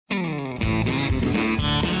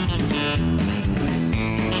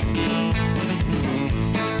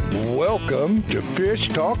Welcome to Fish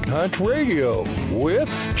Talk Hunt Radio with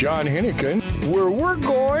John Hennigan, where we're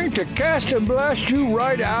going to cast and blast you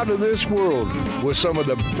right out of this world with some of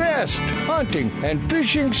the best hunting and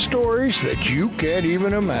fishing stories that you can't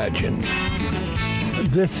even imagine.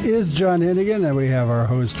 This is John Hennigan, and we have our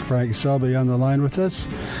host Frank Selby on the line with us.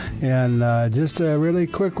 And just a really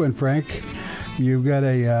quick one, Frank. You've got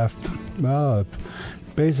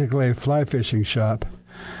basically a fly fishing shop.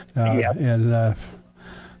 Yep. And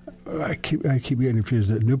I keep getting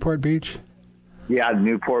confused. At Newport Beach? Yeah,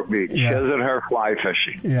 Newport Beach. Yeah. Chisenhurst Fly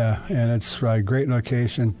Fishing. Yeah, and it's a great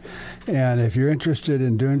location. And if you're interested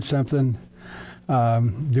in doing something,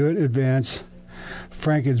 do it in advance.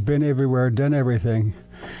 Frank has been everywhere, done everything,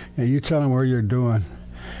 and you tell him where you're doing,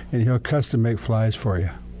 and he'll custom make flies for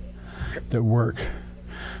you that work.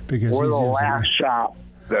 Because we're the last shop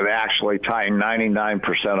that actually tie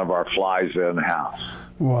 99% of our flies in-house.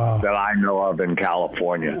 Wow. That I know of in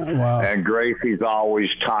California. Wow. And Gracie's always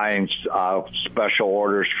tying special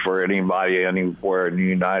orders for anybody anywhere in the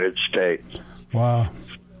United States. Wow.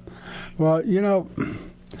 Well,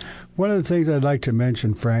 one of the things I'd like to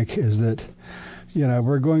mention, Frank, is that,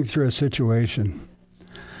 we're going through a situation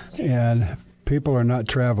and people are not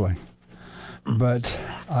traveling. But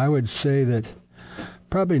I would say that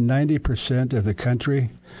probably 90% of the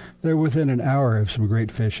country, they're within an hour of some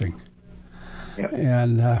great fishing. Yep.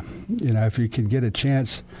 And, if you can get a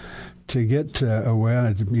chance to get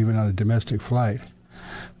away even on a domestic flight,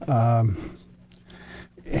 when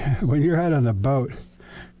you're out on a boat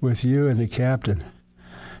with you and the captain,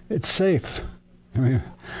 it's safe. I mean,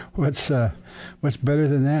 what's better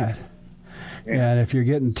than that? Yeah. And if you're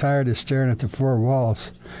getting tired of staring at the four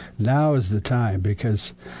walls, now is the time,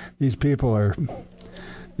 because these people are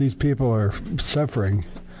suffering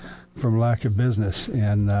from lack of business,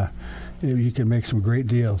 and you can make some great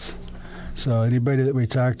deals. So anybody that we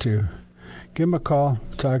talk to, give them a call,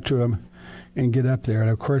 talk to them, and get up there. And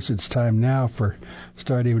of course, it's time now for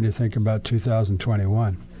start even to think about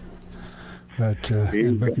 2021. But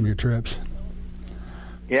and booking your trips.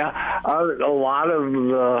 Yeah, a lot of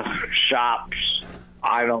the shops,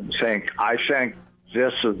 I think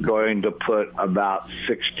this is going to put about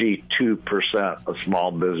 62% of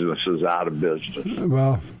small businesses out of business.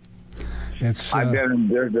 Well, I've been in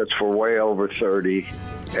business for way over 30,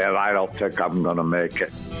 and I don't think I'm going to make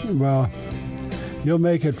it. Well, you'll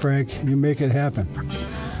make it, Frank. You make it happen.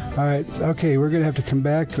 All right. Okay, we're going to have to come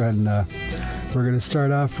back, and we're going to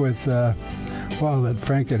start off with, I'll let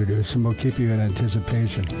Frank introduce, and we'll keep you in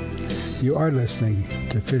anticipation. You are listening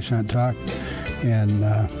to Fish Hunt Talk, and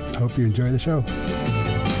hope you enjoy the show.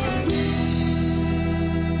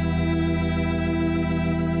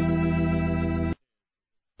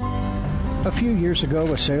 A few years ago,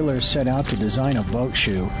 a sailor set out to design a boat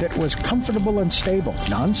shoe that was comfortable and stable,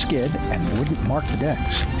 non-skid, and wouldn't mark the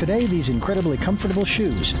decks. Today, these incredibly comfortable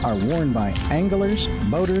shoes are worn by anglers,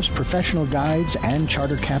 boaters, professional guides, and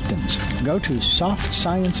charter captains. Go to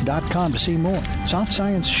SoftScience.com to see more. Soft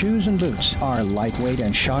Science shoes and boots are lightweight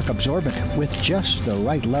and shock absorbent with just the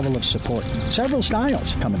right level of support. Several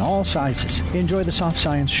styles come in all sizes. Enjoy the Soft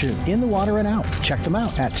Science shoe in the water and out. Check them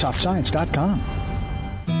out at SoftScience.com.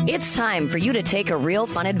 It's time for you to take a real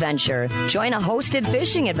fun adventure. Join a hosted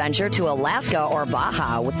fishing adventure to Alaska or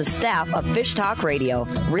Baja with the staff of Fish Talk Radio.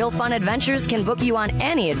 Real Fun Adventures can book you on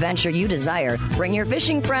any adventure you desire. Bring your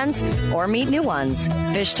fishing friends or meet new ones.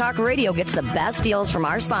 Fish Talk Radio gets the best deals from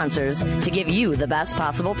our sponsors to give you the best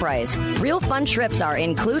possible price. Real Fun trips are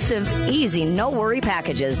inclusive, easy, no-worry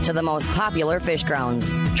packages to the most popular fish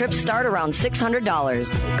grounds. Trips start around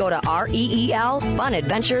 $600. Go to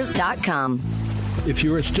REELFunadventures.com. If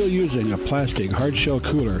you are still using a plastic hard-shell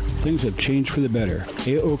cooler, things have changed for the better.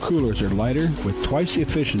 AO coolers are lighter with twice the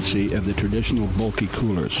efficiency of the traditional bulky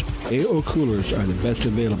coolers. AO coolers are the best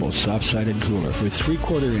available soft-sided cooler with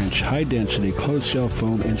 3/4-inch high-density closed-cell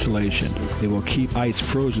foam insulation. They will keep ice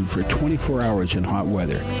frozen for 24 hours in hot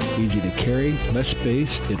weather. Easy to carry, less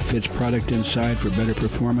space, it fits product inside for better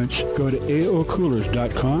performance. Go to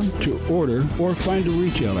AOcoolers.com to order or find a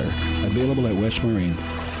retailer. Available at West Marine.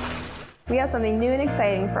 We have something new and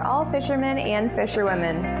exciting for all fishermen and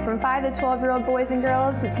fisherwomen, from 5 to 12-year-old boys and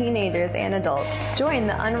girls to teenagers and adults. Join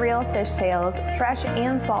the Unreal Fish Sales Fresh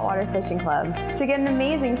and Saltwater Fishing Club to get an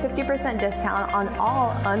amazing 50% discount on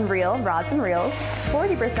all Unreal rods and reels,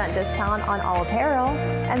 40% discount on all apparel,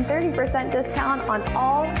 and 30% discount on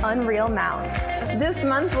all Unreal mounts. This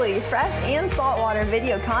monthly fresh and saltwater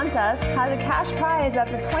video contest has a cash prize up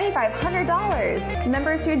to $2,500.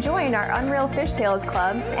 Members who join our Unreal Fishtails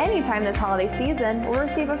Club anytime this holiday season will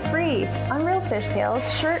receive a free Unreal Fishtails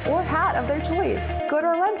shirt or hat of their choice. Go to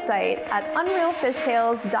our website at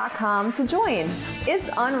unrealfishtails.com to join. It's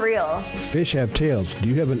unreal. Fish have tails. Do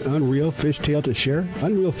you have an Unreal Fishtail to share?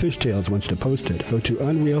 Unreal Fishtails wants to post it. Go to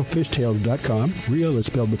unrealfishtails.com. Real is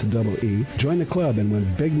spelled with a double E. Join the club and win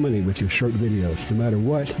big money with your short videos. No matter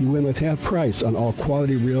what, you win with half price on all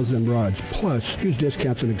quality reels and rods, plus huge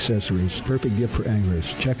discounts and accessories. Perfect gift for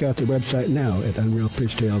anglers. Check out the website now at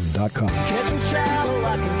unrealfishtails.com. Catch 'em shallow,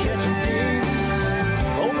 I can catch 'em deep.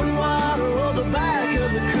 Open water or the back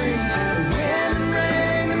of the creek. Wind and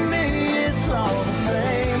rain to me, it's all the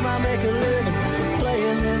same. I make a living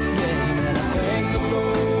playing this game, and I thank the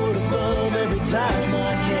Lord above every time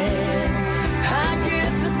I can. I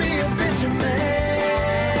get to be a fisherman.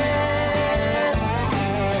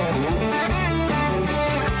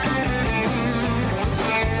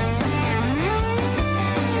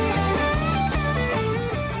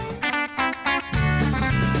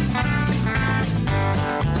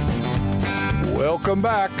 Welcome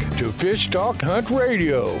back to Fish Talk Hunt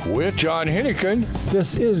Radio with John Hennigan.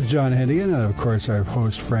 This is John Hennigan, and of course our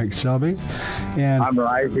host Frank Selby. And I'm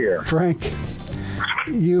right here. Frank,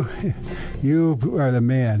 you are the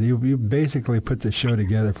man. You basically put the show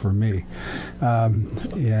together for me,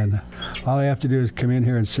 and all I have to do is come in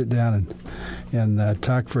here and sit down and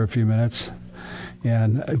talk for a few minutes,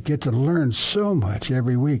 and I get to learn so much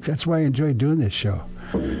every week. That's why I enjoy doing this show.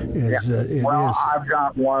 I've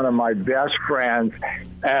got one of my best friends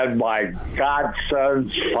and my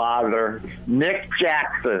godson's father, Nick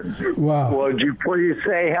Jackson. Wow. Would you please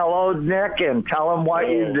say hello, Nick, and tell him what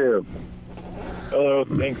you do? Hello,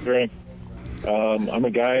 thanks, Frank. I'm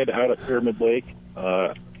a guide out at Pyramid Lake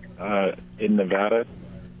in Nevada,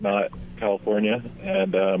 not California,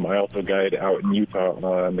 and I also guide out in Utah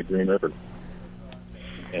on the Green River.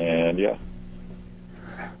 And, yeah.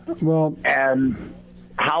 Well, and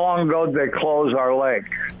how long ago did they close our lake,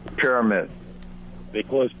 Pyramid? They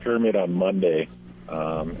closed Pyramid on Monday,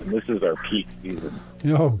 and this is our peak season.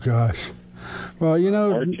 Oh, gosh. Well, you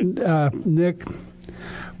know, Nick,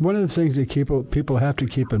 one of the things that people have to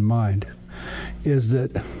keep in mind is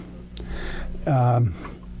that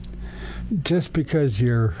just because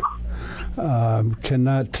you're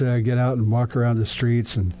cannot get out and walk around the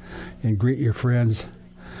streets and greet your friends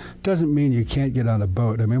doesn't mean you can't get on a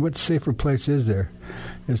boat. I mean, what safer place is there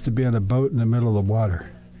is to be on a boat in the middle of the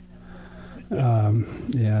water?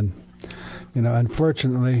 And, you know,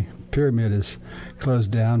 unfortunately, Pyramid is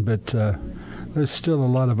closed down, but there's still a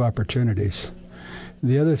lot of opportunities.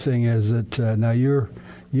 The other thing is that now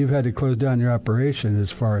you've had to close down your operation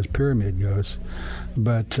as far as Pyramid goes,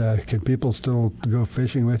 but can people still go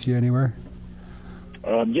fishing with you anywhere?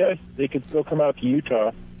 Yes, they could still come out to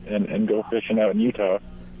Utah and go fishing out in Utah.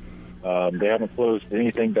 They haven't closed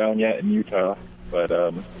anything down yet in Utah, but,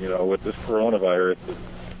 you know, with this coronavirus,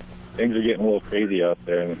 things are getting a little crazy out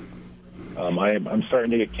there. I'm starting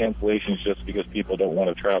to get cancellations just because people don't want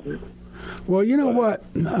to travel. Well, you know what?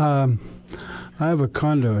 I have a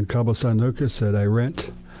condo in Cabo San Lucas that I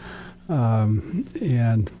rent,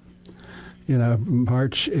 and, you know,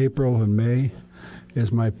 March, April, and May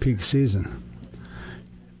is my peak season.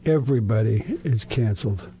 Everybody is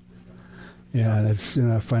canceled. And it's, you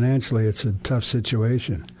know, financially it's a tough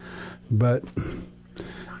situation, but,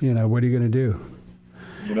 you know, what are you going to do?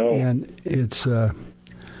 You know, and it's the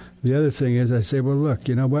other thing is I say, well, look,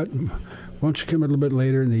 you know what? Won't you come a little bit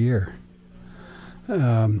later in the year?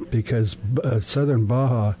 Because Southern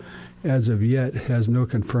Baja, as of yet, has no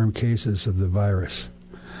confirmed cases of the virus,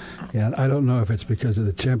 and I don't know if it's because of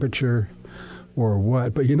the temperature or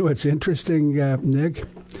what. But you know what's interesting, Nick,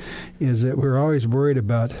 is that we're always worried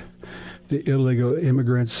about the illegal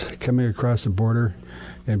immigrants coming across the border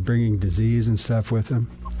and bringing disease and stuff with them.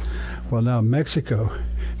 Well, now Mexico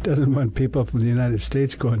doesn't want people from the United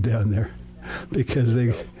States going down there because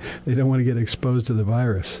they don't want to get exposed to the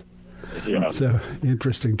virus. Yeah. So,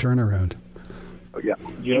 interesting turnaround. Yeah.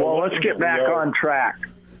 You know, well, let's get back on track.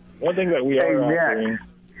 One thing that we are offering.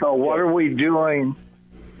 So what are we doing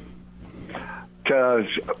to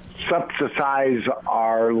subsidize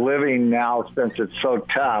our living now since it's so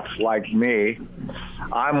tough, like me?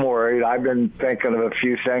 I'm worried. I've been thinking of a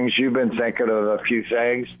few things. You've been thinking of a few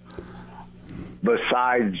things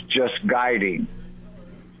besides just guiding.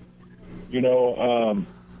 You know,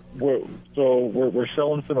 we're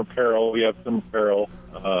selling some apparel. We have some apparel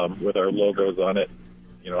with our logos on it,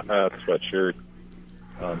 you know, hats, sweatshirts,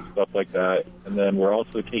 stuff like that. And then we're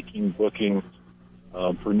also taking bookings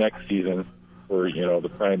for next season. for, the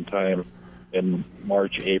prime time in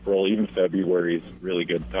March, April, even February is really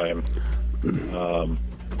good time.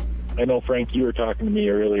 I know, Frank, you were talking to me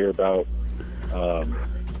earlier about a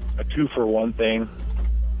 2-for-1 thing.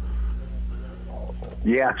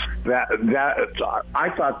 Yes, that I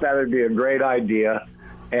thought that would be a great idea.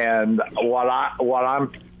 And what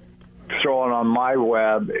I'm throwing on my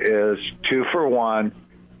web is 2-for-1.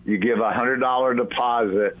 You give a $100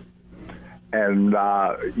 deposit, and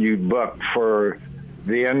you book for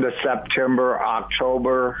the end of September,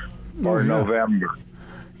 October, or November.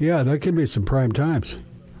 Yeah, that could be some prime times.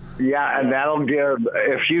 Yeah, and that'll give,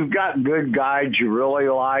 if you've got good guides you really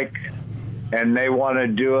like and they want to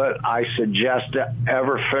do it, I suggest that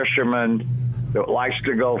every fisherman that likes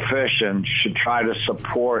to go fishing should try to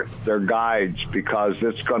support their guides, because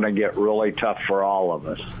it's going to get really tough for all of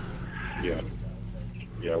us. Yeah.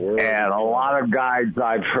 Yeah, and a lot of guides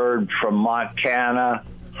I've heard from Montana,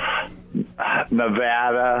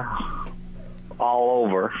 Nevada, all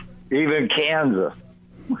over, even Kansas.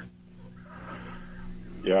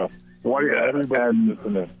 Yeah. Everybody's just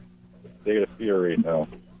in a state of fear right now.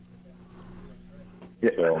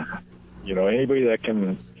 Yeah. So, anybody that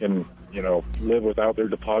can live without their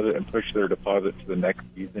deposit and push their deposit to the next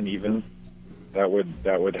season, even that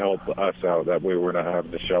would help us out. That way, we're not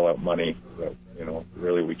having to shell out money that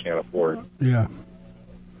really we can't afford. Yeah.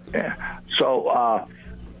 Yeah. So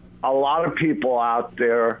a lot of people out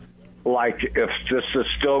there, like if this is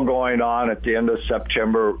still going on at the end of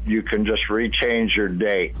September, you can just rechange your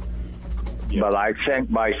date. Yeah. But I think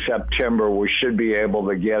by September we should be able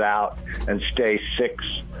to get out and stay 6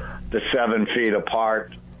 to 7 feet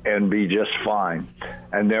apart and be just fine.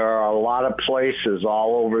 And there are a lot of places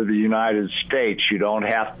all over the United States you don't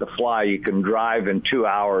have to fly. You can drive in 2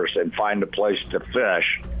 hours and find a place to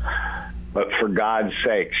fish. But for God's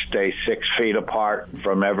sake, stay 6 feet apart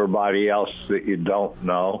from everybody else that you don't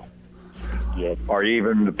know. Yep. Or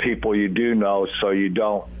even the people you do know, so you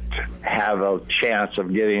don't have a chance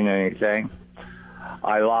of getting anything.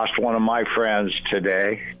 I lost one of my friends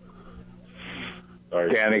today,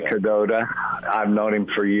 Danny Cadota. I've known him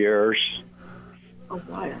for years.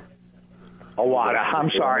 Owada. I'm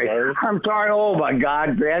sorry. Oh, my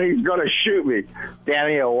God. Danny's going to shoot me.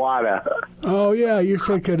 Danny Owada. Oh, yeah. You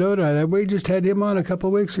said Cadota. We just had him on a couple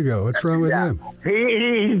of weeks ago. What's wrong with him?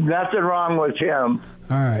 He's nothing wrong with him.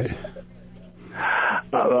 All right.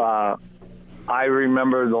 I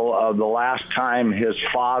remember the last time his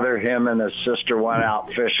father, him and his sister went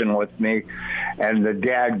out fishing with me, and the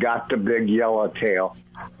dad got the big yellowtail.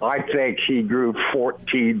 I think he grew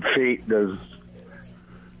 14 feet. His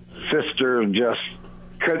sister just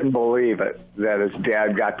couldn't believe it that his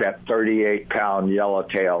dad got that 38-pound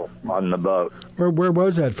yellowtail on the boat. Where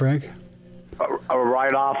was that, Frank?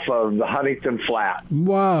 Right off of the Huntington Flat.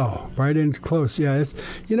 Wow, right in close. Yeah,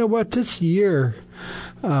 you know what? This year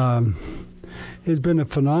has been a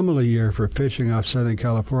phenomenal year for fishing off Southern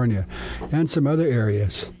California and some other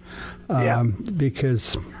areas.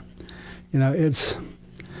 Because it's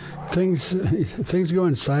things go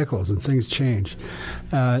in cycles and things change,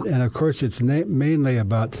 and of course it's mainly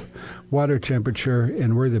about water temperature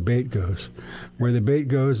and where the bait goes. Where the bait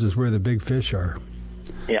goes is where the big fish are.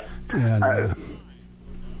 Yeah. And, I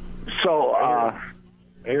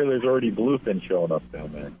hear there's already bluefin showing up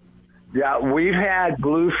down there. Yeah, we've had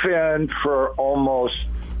bluefin for almost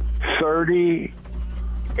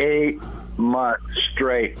 38 months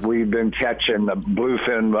straight. We've been catching the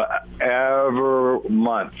bluefin every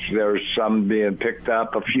month. There's some being picked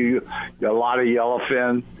up, a lot of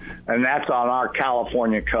yellowfin, and that's on our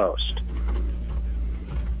California coast.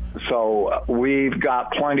 So we've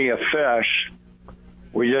got plenty of fish.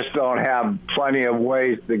 We just don't have plenty of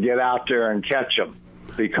ways to get out there and catch them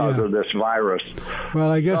because of this virus.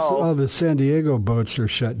 Well, I guess all the San Diego boats are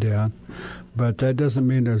shut down, but that doesn't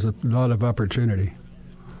mean there's a lot of opportunity.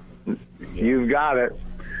 You've got it.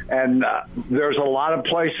 And there's a lot of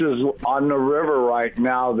places on the river right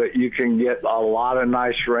now that you can get a lot of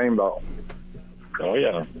nice rainbow. Oh,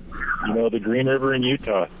 yeah. The Green River in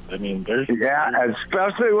Utah. I mean, there's... Yeah,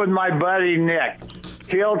 especially with my buddy Nick.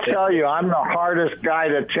 He'll tell you I'm the hardest guy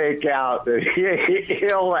to take out.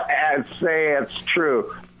 He'll say it's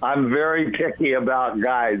true. I'm very picky about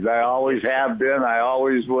guys. I always have been. I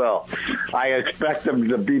always will. I expect them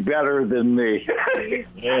to be better than me.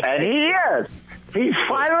 And he is. He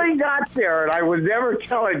finally got there, and I would never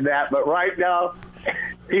tell him that, but right now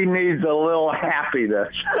He needs a little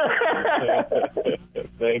happiness.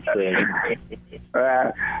 Thanks, Randy.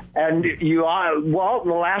 And you are, well,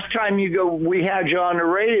 the last time we had you on the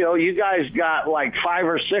radio, you guys got like 5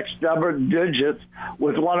 or 6 double digits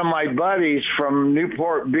with one of my buddies from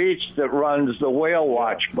Newport Beach that runs the Whale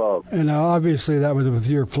Watch boat. And obviously that was with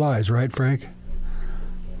your flies, right, Frank?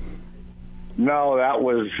 No, that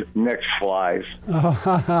was Nick's flies.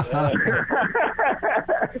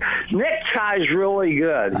 Nick ties really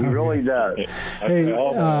good. He really does. Hey,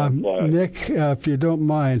 Nick, if you don't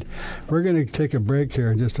mind, we're going to take a break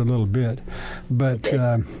here in just a little bit. But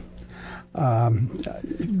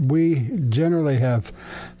we generally have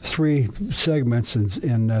 3 segments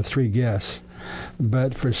and 3 guests.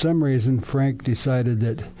 But for some reason, Frank decided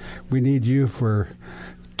that we need you for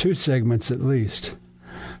 2 segments at least.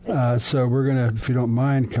 So we're going to, if you don't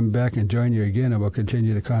mind, come back and join you again, and we'll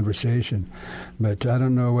continue the conversation. But I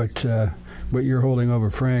don't know what you're holding over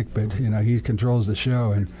Frank, but he controls the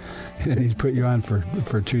show, and he's put you on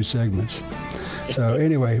for 2 segments. So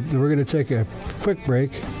anyway, we're going to take a quick break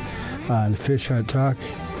on Fish Hunt Talk,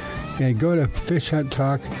 and go to Fish Hunt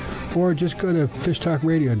Talk, or just go to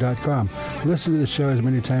fishtalkradio.com. Listen to the show as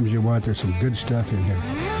many times as you want. There's some good stuff in here,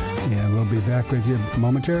 and we'll be back with you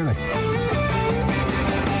momentarily.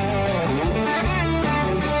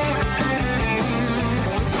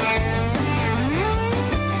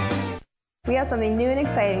 We have something new and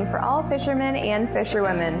exciting for all fishermen and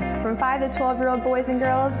fisherwomen, from 5 to 12-year-old boys and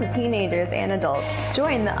girls to teenagers and adults.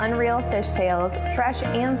 Join the Unreal Fish Sales Fresh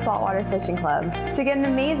and Saltwater Fishing Club to get an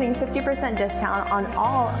amazing 50% discount on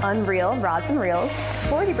all Unreal rods and reels,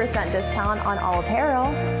 40% discount on all apparel,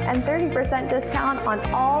 and 30% discount on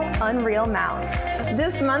all Unreal mounts.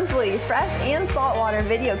 This monthly Fresh and Saltwater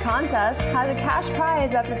video contest has a cash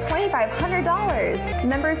prize up to $2,500.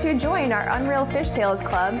 Members who join our Unreal Fish Sales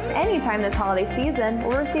Club anytime this holiday season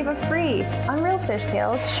will receive a free Unreal Fish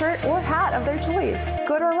Tales shirt or hat of their choice.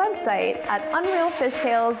 Go to our website at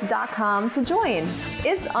unrealfishtails.com to join.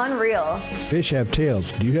 It's unreal. Fish have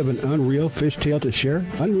tails. Do you have an Unreal Fish Tale to share?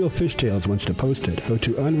 Unreal Fish Tales wants to post it. Go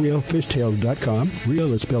to unrealfishtails.com.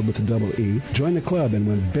 Real is spelled with a double E. Join the club and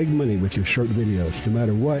win big money with your short videos. No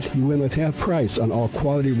matter what, you win with half price on all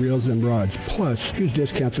quality reels and rods, plus huge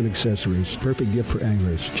discounts and accessories. Perfect gift for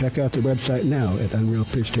anglers. Check out the website now at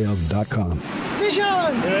unrealfishtails.com. Fish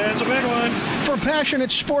on! Yeah, it's a big one. For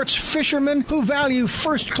passionate sports fishermen who value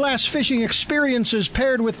first-class fishing experiences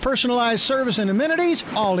paired with personalized service and amenities,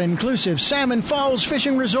 all-inclusive Salmon Falls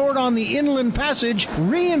Fishing Resort on the Inland Passage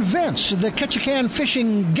reinvents the Ketchikan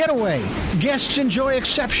fishing getaway. Guests enjoy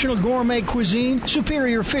exceptional gourmet cuisine,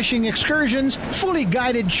 superior fishing excursions, fully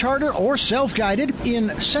guided charter or self-guided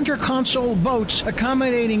in center console boats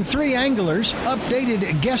accommodating 3 anglers,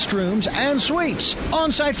 updated guest rooms and suites,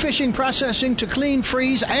 on-site fishing processing to clean,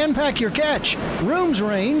 freeze, and pack your catch. Rooms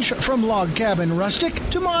range from log cabin rustic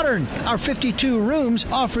to modern. Our 52 rooms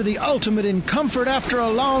offer the ultimate in comfort after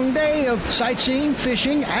a long day of sightseeing,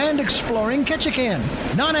 fishing, and exploring Ketchikan.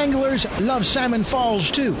 Non-anglers love Salmon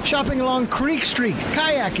Falls too, shopping along Creek Street,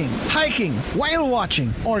 kayaking, hiking, whale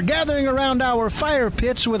watching, or gathering around our fire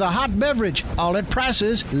pits with a hot beverage, all at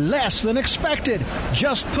prices less than expected.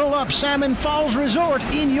 Just pull up Salmon Falls Resort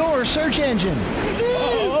in your search engine.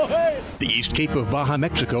 The East Cape of Baja,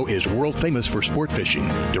 Mexico is world famous for sport fishing.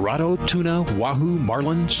 Dorado, tuna, wahoo,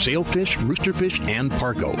 marlin, sailfish, roosterfish, and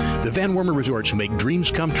pargo. The Van Wormer Resorts make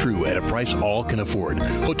dreams come true at a price all can afford.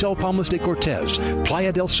 Hotel Palmas de Cortez,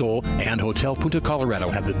 Playa del Sol, and Hotel Punta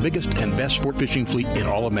Colorado have the biggest and best sport fishing fleet in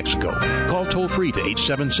all of Mexico. Call toll-free to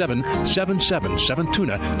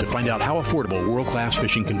 877-777-TUNA to find out how affordable world-class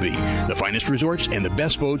fishing can be. The finest resorts and the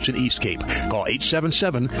best boats in East Cape. Call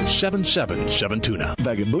 877-777-TUNA.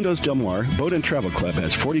 Vagabundos Del Mar Boat and Travel Club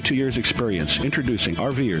has 42 years experience introducing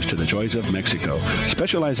RVers to the joys of Mexico.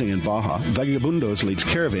 Specializing in Baja, Vagabundos leads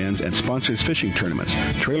caravans and sponsors fishing tournaments,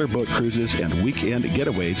 trailer boat cruises, and weekend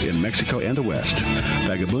getaways in Mexico and the West.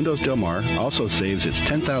 Vagabundos Del Mar also saves its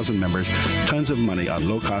 10,000 members tons of money on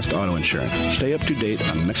low-cost auto insurance. Stay up to date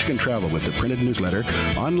on Mexican travel with the printed newsletter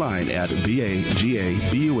online at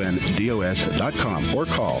vagabundos.com or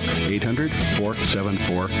call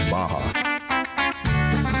 800-474-BAJA.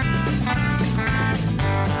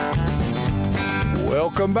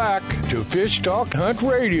 Welcome back to Fish Talk Hunt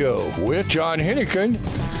Radio with John Hennigan.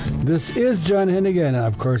 This is John Hennigan, and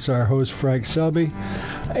of course our host Frank Selby.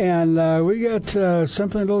 And we got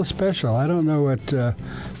something a little special. I don't know what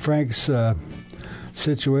Frank's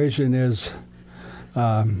situation is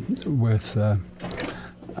with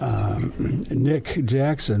Nick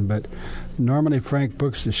Jackson, but normally Frank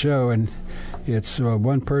books the show, and It's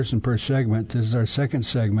one person per segment. This is our second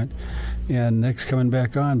segment, and Nick's coming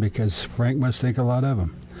back on because Frank must think a lot of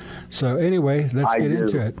him. So anyway, let's get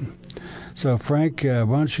into it. So Frank, why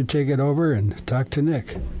don't you take it over and talk to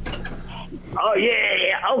Nick? Oh,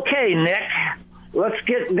 yeah. Okay, Nick. Let's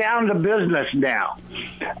get down to business now.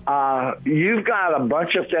 You've got a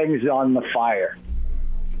bunch of things on the fire.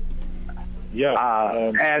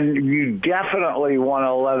 Yeah. And you definitely want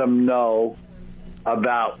to let them know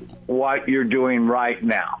about what you're doing right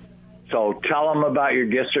now. So tell them about your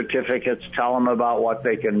gift certificates. Tell them about what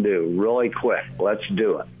they can do really quick. Let's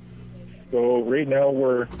do it. So right now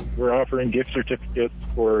we're offering gift certificates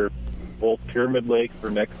for both Pyramid Lake for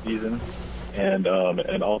next season and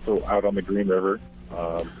also out on the Green River.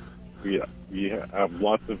 We have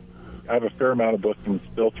I have a fair amount of bookings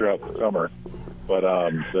still throughout the summer, but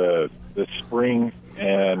the spring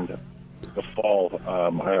and the fall,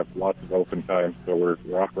 I have lots of open time, so we're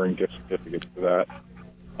offering gift certificates for that.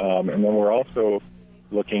 And then we're also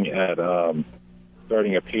looking at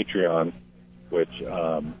starting a Patreon, which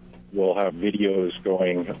will have videos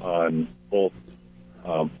going on both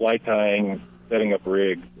fly tying, setting up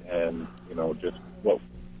rigs, and just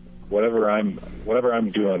whatever I'm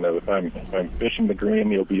doing. If I'm fishing the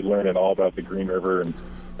Green, you'll be learning all about the Green River and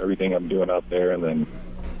everything I'm doing out there, and then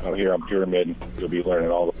out here on Pyramid, you'll be learning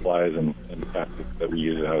all the flies and tactics that we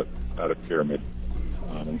use out of Pyramid.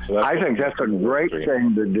 So I think that's a great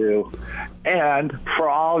thing to do. And for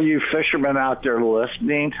all you fishermen out there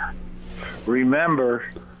listening, remember,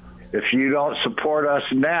 if you don't support us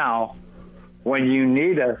now, when you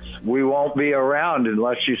need us, we won't be around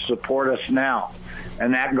unless you support us now.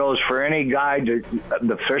 And that goes for any guide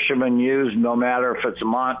the fishermen use, no matter if it's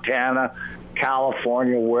Montana,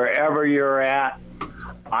 California, wherever you're at,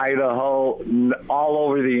 Idaho, all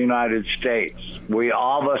over the United States.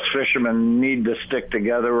 All of us fishermen need to stick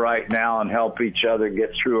together right now and help each other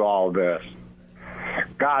get through all this.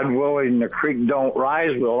 God willing, the creek don't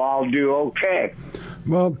rise, we'll all do okay.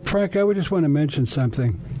 Well, Frank, I would just want to mention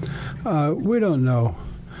something. We don't know.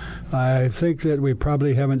 I think that we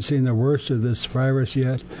probably haven't seen the worst of this virus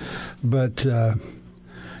yet, but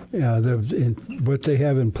what they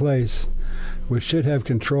have in place, we should have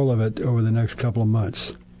control of it over the next couple of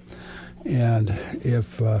months. And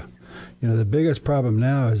if, the biggest problem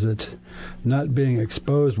now is that not being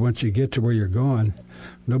exposed once you get to where you're going,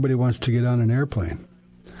 nobody wants to get on an airplane.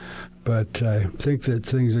 But I think that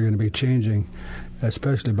things are going to be changing,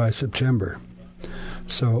 especially by September.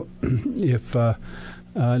 So if,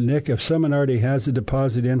 Nick, if someone already has a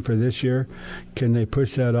deposit in for this year, can they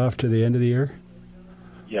push that off to the end of the year?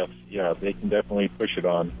 Yes, they can definitely push it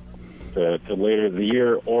on to later in the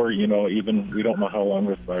year, or, even we don't know how long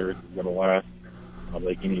this virus is going to last.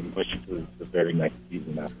 They can even push it to the very next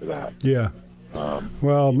season after that. Yeah.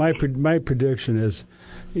 Well, my prediction is,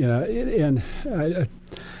 and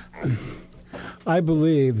I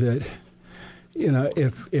believe that,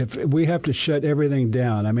 if we have to shut everything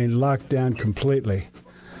down, lock down completely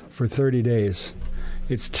for 30 days,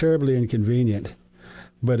 it's terribly inconvenient.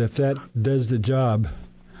 But if that does the job,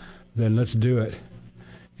 then let's do it.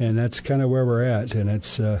 And that's kind of where we're at. And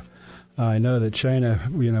it's, I know that China,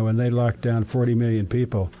 when they locked down 40 million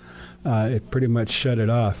people, it pretty much shut it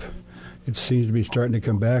off. It seems to be starting to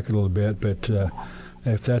come back a little bit. But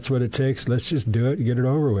if that's what it takes, let's just do it and get it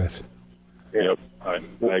over with. Yep, I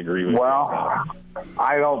agree with you. Well,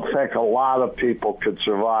 I don't think a lot of people could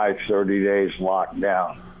survive 30 days locked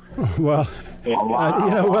down. Well, you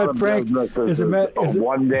know what, Frank?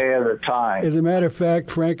 One day at a time. As a matter of fact,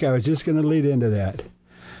 Frank, I was just going to lead into that.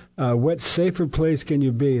 What safer place can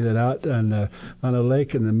you be than out on a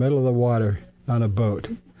lake in the middle of the water on a boat?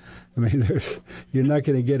 You're not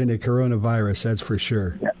going to get any coronavirus, that's for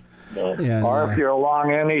sure. Yeah. And, or if you're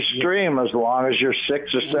along any stream, as long as you're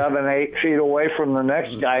 6 or 7, 8 feet away from the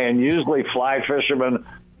next guy, and usually fly fishermen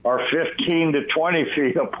are 15 to 20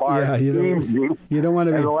 feet apart. Yeah, you don't want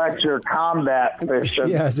to be unless you're combat fishing.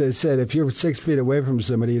 Yeah, as I said, if you're 6 feet away from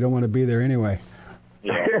somebody, you don't want to be there anyway.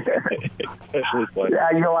 Yeah,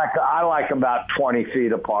 I like about 20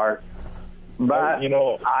 feet apart. But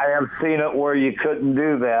I have seen it where you couldn't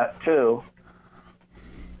do that too.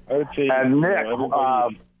 I would say, and Nick,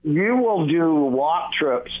 you will do walk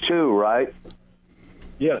trips too, right?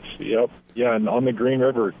 Yes. Yep. Yeah, and on the Green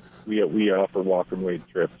River, we offer walk and wade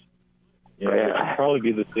trips. It would probably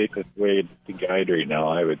be the safest way to guide right now,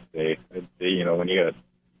 I would say. I'd say, when you got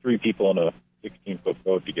 3 people on a 16-foot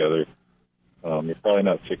boat together, you're probably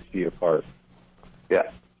not 6 feet apart. Yeah.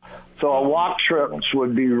 So a walk trips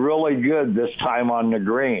would be really good this time on the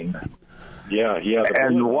Green. Yeah.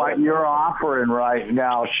 And what you're offering right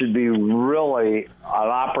now should be really an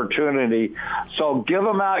opportunity. So give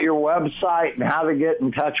them out your website and how to get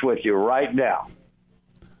in touch with you right now.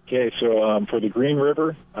 Okay, so for the Green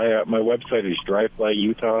River, my website is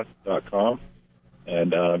dryflyutah.com,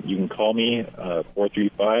 and you can call me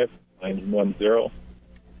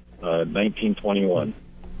 435-910-1921.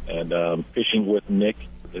 And Fishing with Nick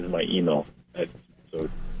is my email. So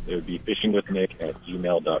it would be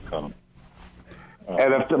fishingwithnick@gmail.com.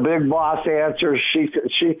 And if the big boss answers, she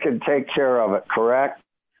can take care of it, correct?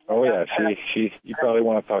 Oh, yeah. She you probably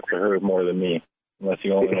want to talk to her more than me, unless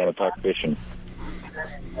you only want to talk fishing.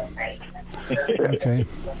 Okay.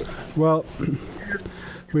 Well,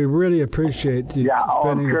 we really appreciate you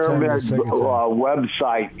spending the time the second time.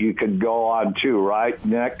 Website you could go on too, right,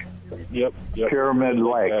 Nick? Yep. Pyramid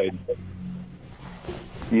Lake.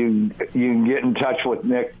 You can get in touch with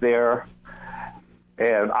Nick there.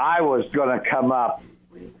 And I was going to come up.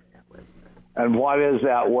 And what is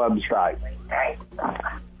that website?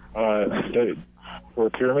 For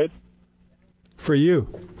Pyramid? For you.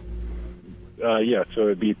 Yeah, so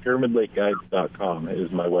it'd be pyramidlakeguides.com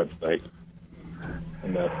is my website.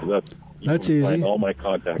 And that's easy. Find all my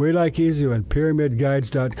contacts. We like easy ones.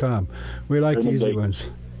 Pyramidguides.com. We like Pyramid easy Lake. ones.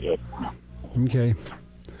 Yep. Okay.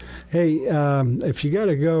 Hey, if you got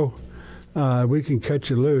to go, we can cut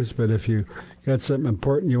you loose, but if you got something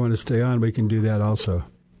important you want to stay on, we can do that also.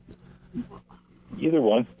 Either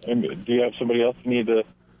one. And do you have somebody else you need to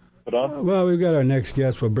put on? Well, we've got our next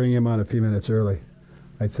guest. We'll bring him on a few minutes early,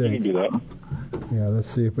 I think. You can do that. Yeah, let's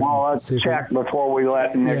see if we let's check before we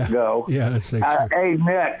let Nick go. Yeah, let's make sure. Hey,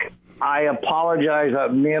 Nick, I apologize.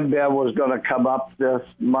 Me and Bev was going to come up this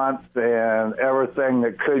month, and everything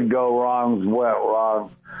that could go wrong went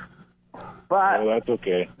wrong. But that's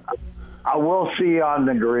okay. I will see you on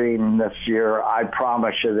the green this year. I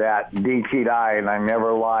promise you that. Dinky eye, and I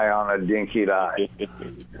never lie on a dinky eye.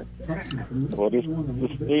 Well, just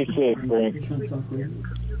stay safe, Frank.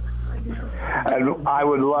 And I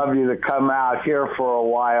would love you to come out here for a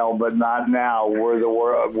while, but not now. We're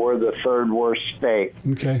the third worst state.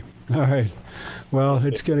 Okay. All right. Well,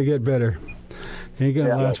 it's going to get better. Ain't going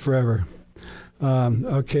to last forever.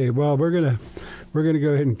 Okay. Well, we're gonna go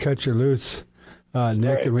ahead and cut you loose,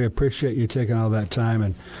 Nick, and we appreciate you taking all that time.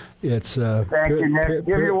 And it's thank you, Nick.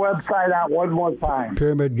 Give your website out one more time.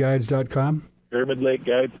 Pyramidguides.com.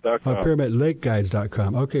 Pyramidlakeguides.com.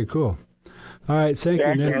 Pyramidlakeguides.com. Okay. Cool. All right. Thank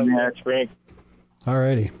you, Nick. Thanks, Frank. All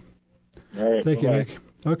righty. All right. Thank you, Nick.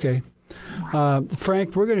 Okay.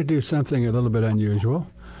 Frank, we're going to do something a little bit unusual.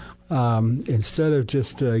 Instead of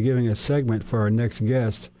just giving a segment for our next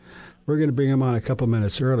guest, we're going to bring him on a couple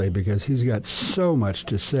minutes early because he's got so much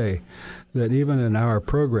to say that even in our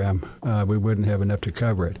program, we wouldn't have enough to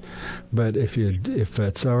cover it. But if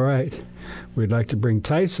that's all right, we'd like to bring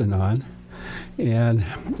Tyson on. And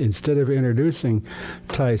instead of introducing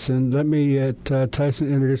Tyson, let me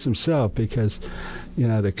Tyson introduce himself because,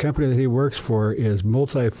 the company that he works for is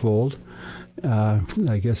Multifold.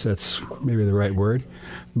 I guess that's maybe the right word,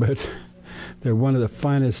 but they're one of the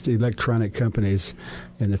finest electronic companies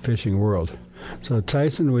in the fishing world. So,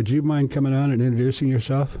 Tyson, would you mind coming on and introducing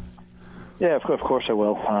yourself? Yeah, of course I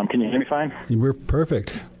will. Can you hear me fine? We're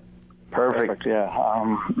perfect. Perfect,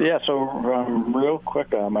 yeah. So real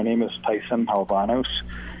quick, my name is Tyson Alvanos,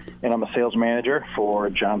 and I'm a sales manager for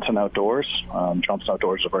Johnson Outdoors. Johnson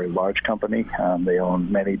Outdoors is a very large company. They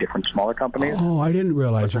own many different smaller companies. Oh, I didn't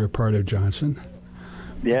realize you were part of Johnson.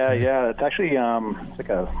 Yeah. It's actually it's like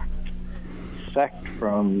a sect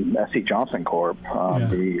from S.C. Johnson Corp.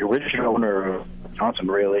 The original owner of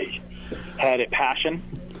Johnson really had a passion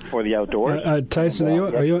for the outdoors. Tyson,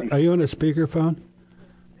 are you on a speakerphone?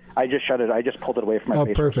 I just shut it. I just pulled it away from my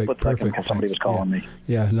face. Perfect. Because somebody was calling me.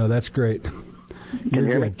 Yeah, no, that's great. Can you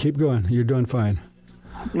hear me? Keep going. You're doing fine.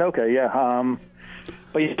 Okay, yeah.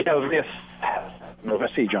 But this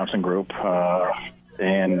SC Johnson Group,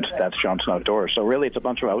 and that's Johnson Outdoors. So really, it's a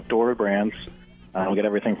bunch of outdoor brands. We get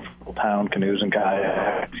everything from town, canoes and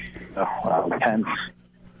kayaks, tents,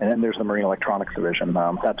 and then there's the Marine Electronics Division.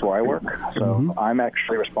 That's where I work. So I'm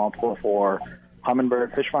actually responsible for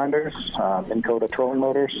Humminbird fish finders, Minn Kota trolling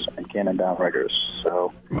motors, and Cannon downriggers.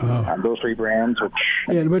 So those three brands, which...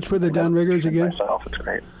 Yeah, and which were the downriggers again? Myself, it's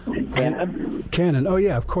great. Cannon. Oh,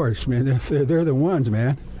 yeah, of course, man. They're the ones,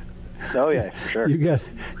 man. Oh, yeah, for sure. You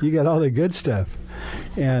got all the good stuff.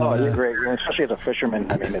 And, you're great. Especially as a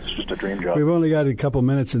fisherman, I mean, it's just a dream job. We've only got a couple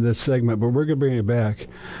minutes in this segment, but we're going to bring it back.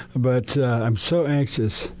 But I'm so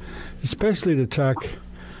anxious, especially to talk...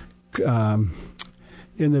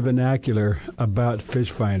 in the vernacular about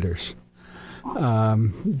fish finders,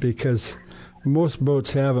 because most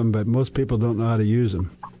boats have them, but most people don't know how to use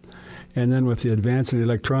them. And then with the advance in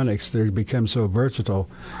electronics, they've become so versatile,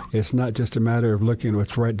 it's not just a matter of looking at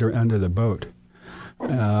what's right under the boat.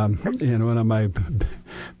 And one of my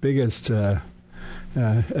biggest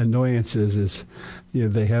annoyances is,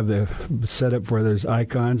 they have the setup where there's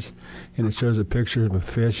icons, and it shows a picture of a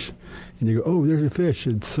fish, and you go, oh, there's a fish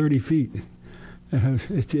at 30 feet.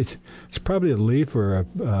 It's probably a leaf or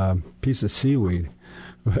a piece of seaweed.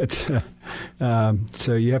 But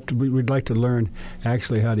so we'd like to learn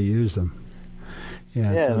actually how to use them.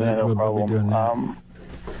 Yeah, so no problem. Be doing that.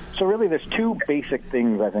 So really, there's two basic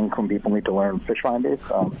things I think when people need to learn fish finders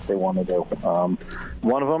if they want to do.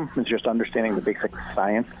 One of them is just understanding the basic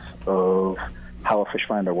science of how a fish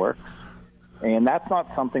finder works. And that's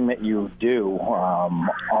not something that you do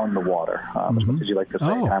on the water. As much as you like to say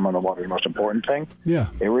time on the water is the most important thing. Yeah.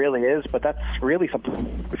 It really is, but that's really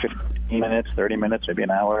something 15 minutes, 30 minutes, maybe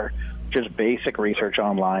an hour, just basic research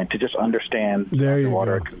online to just understand the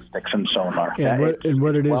water acoustics and sonar. And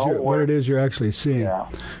what it is you're actually seeing. Yeah.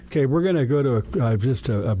 Okay, we're going to go to just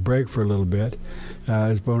a break for a little bit.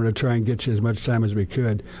 I wanted to try and get you as much time as we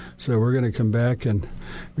could. So we're going to come back, and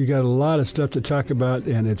we got a lot of stuff to talk about,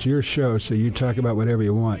 and it's your show, so you talk about whatever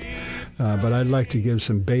you want. But I'd like to give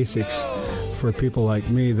some basics for people like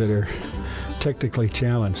me that are technically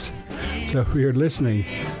challenged. So you're listening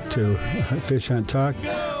to Fish Hunt Talk.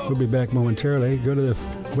 We'll be back momentarily. Go to the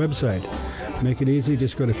website. Make it easy.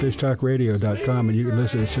 Just go to fishtalkradio.com, and you can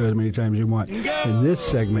listen to the show as many times as you want. In this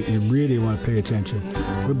segment, you really want to pay attention.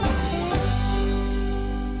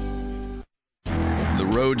 The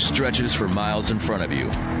road stretches for miles in front of you,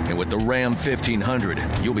 and with the Ram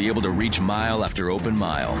 1500, you'll be able to reach mile after open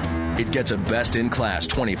mile. It gets a best-in-class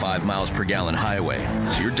 25 miles per gallon highway,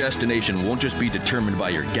 so your destination won't just be determined by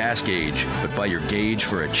your gas gauge, but by your gauge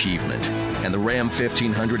for achievement. And the Ram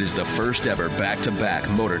 1500 is the first ever back-to-back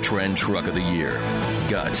Motor Trend Truck of the Year.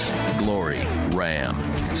 Guts, glory,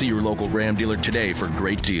 Ram. See your local Ram dealer today for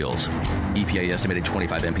great deals. EPA estimated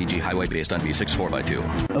 25 mpg highway based on V6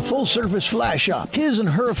 4x2. A full-service fly shop, His and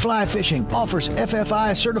Her Fly Fishing, offers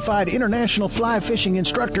FFI certified international fly fishing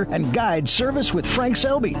instructor and guide service with Frank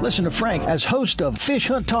Selby. Listen to Frank as host of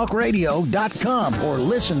FishHuntTalkRadio.com or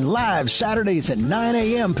listen live Saturdays at 9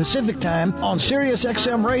 a.m. Pacific Time on Sirius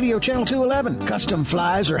XM Radio Channel 211. Custom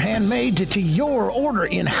flies are handmade to your order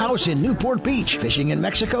in-house in Newport Beach. Fishing in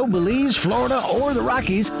Mexico, Belize, Florida, or the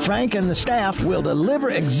Rockies, Frank and the staff will deliver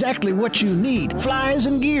exactly what you need. Flies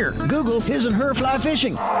and gear. Google His and Her Fly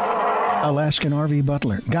Fishing. Alaskan RV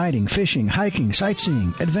Butler. Guiding, fishing, hiking,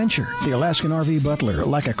 sightseeing, adventure. The Alaskan RV Butler.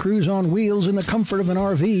 Like a cruise on wheels in the comfort of an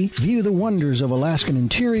RV, view the wonders of Alaskan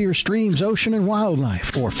interior, streams, ocean, and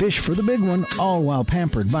wildlife. Or fish for the big one, all while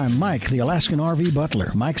pampered by Mike, the Alaskan RV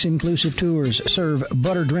Butler. Mike's inclusive tours serve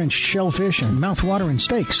butter-drenched shellfish and mouth-watering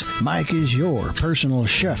steaks. Mike is your personal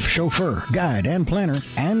chef, chauffeur, guide, and planner.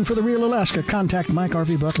 And for the real Alaska, contact Mike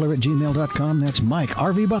RV Butler at gmail.com. That's Mike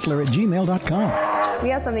RV Butler at gmail.com. We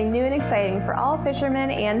have something new and exciting for all fishermen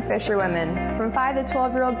and fisherwomen, from 5 to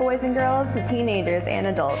 12-year-old boys and girls to teenagers and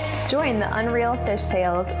adults. Join the Unreal Fish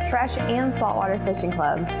Tales Fresh and Saltwater Fishing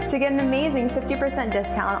Club to get an amazing 50%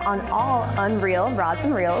 discount on all Unreal rods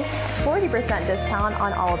and reels, 40% discount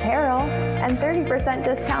on all apparel, and 30%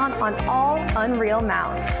 discount on all Unreal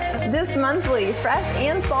mounts. This monthly Fresh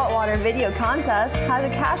and Saltwater video contest has a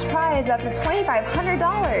cash prize up to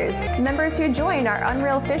 $2,500. Members who join our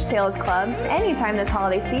Unreal Fish Tales Club anytime this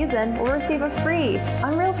holiday season will receive a free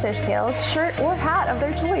Unreal Fish Tales shirt or hat of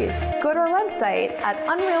their choice. Go to our website at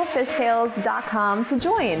unrealfishtales.com to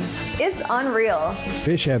join. It's unreal.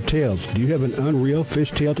 Fish have tails. Do you have an Unreal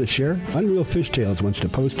Fish Tale to share? Unreal Fish Tales wants to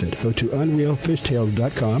post it. Go to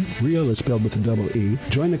unrealfishtales.com. Real is spelled with a double E.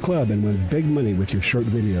 Join the club and win big money with your short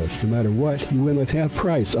videos. No matter what, you win with half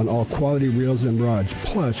price on all quality reels and rods,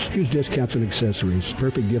 plus huge discounts and accessories.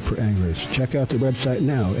 Perfect gift for anglers. Check out the website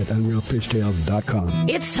now at unrealfishtales.com.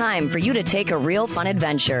 It's time for you to take a real fun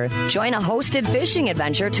adventure. Join a hosted fishing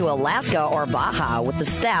adventure to Alaska or Baja with the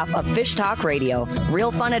staff of Fish Talk Radio.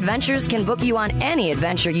 Real Fun Adventures can book you on any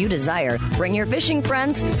adventure you desire. Bring your fishing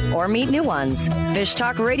friends or meet new ones. Fish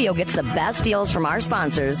Talk Radio gets the best deals from our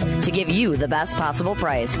sponsors to give you the best possible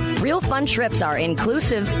price. Real Fun trips are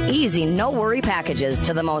inclusive, easy, no-worry packages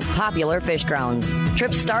to the most popular fish grounds.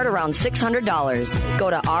 Trips start around $600. Go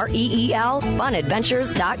to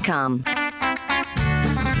REELFunadventures.com.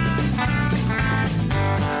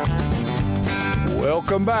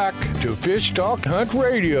 Welcome back to Fish Talk Hunt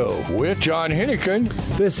Radio with John Hennigan.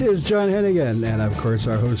 This is John Hennigan, and of course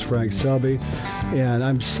our host Frank Selby. And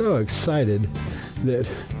I'm so excited that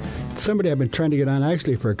somebody I've been trying to get on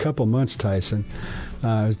actually for a couple months, Tyson,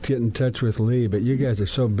 I was getting in touch with Lee, but you guys are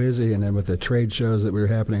so busy, and then with the trade shows that were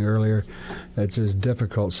happening earlier, it's just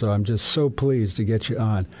difficult. So I'm just so pleased to get you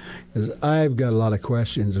on, because I've got a lot of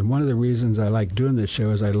questions, and one of the reasons I like doing this show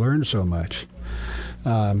is I learn so much.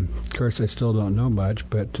 Of course, I still don't know much,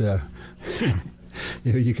 but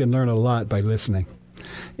you can learn a lot by listening.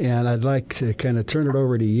 And I'd like to kind of turn it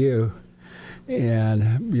over to you.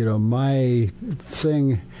 And, my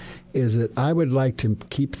thing is that I would like to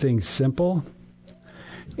keep things simple.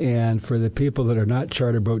 And for the people that are not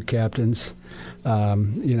charter boat captains,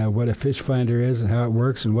 what a fish finder is and how it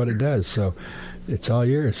works and what it does. So it's all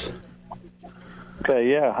yours. Okay,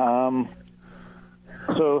 yeah.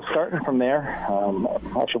 So starting from there,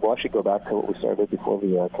 we'll actually go back to what we started before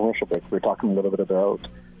the commercial break. We were talking a little bit about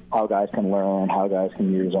how guys can learn, how guys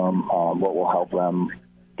can use them, what will help them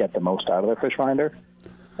get the most out of their fish finder.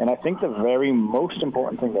 And I think the very most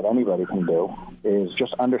important thing that anybody can do is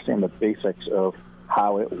just understand the basics of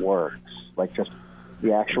how it works, like just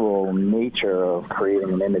the actual nature of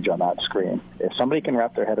creating an image on that screen. If somebody can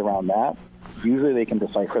wrap their head around that, usually they can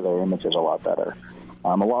decipher their images a lot better.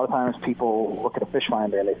 A lot of times people look at a fish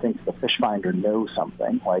finder and they think the fish finder knows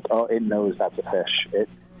something, like, oh, it knows that's a fish.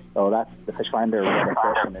 That's the fish finder read a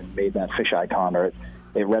fish and it made that fish icon, or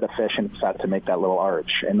it read a fish and decided to make that little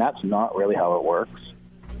arch. And that's not really how it works.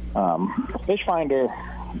 The fish finder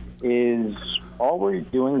is, all we're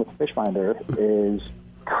doing with the fish finder is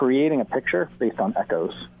creating a picture based on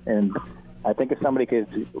echoes. And I think if somebody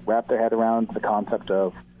could wrap their head around the concept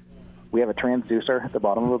of, we have a transducer at the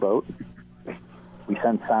bottom of a boat, we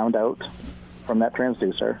send sound out from that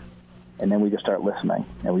transducer, and then we just start listening.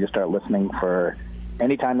 And we just start listening for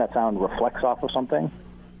any time that sound reflects off of something,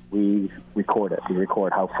 we record it. We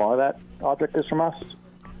record how far that object is from us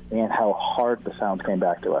and how hard the sound came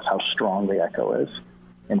back to us, how strong the echo is.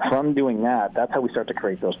 And from doing that, that's how we start to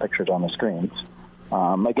create those pictures on the screens.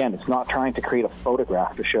 Again, it's not trying to create a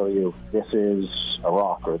photograph to show you this is a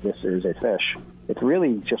rock or this is a fish. It's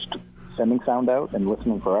really just sending sound out and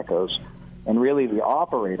listening for echoes. And really, the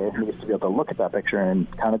operator needs to be able to look at that picture and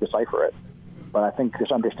kind of decipher it. But I think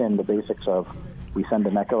just understanding the basics of, we send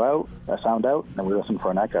an echo out, a sound out, and we listen for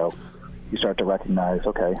an echo, you start to recognize,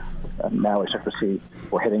 okay, now we start to see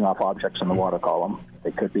we're hitting off objects in the water column.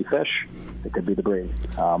 They could be fish, they could be debris,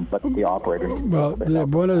 but the operator... Well,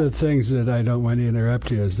 one of the things that I don't want to interrupt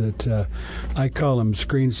you is that I call them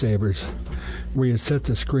screensavers, where you set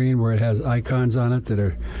the screen where it has icons on it that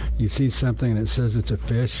are, you see something and it says it's a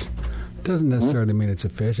fish. It doesn't necessarily mean it's a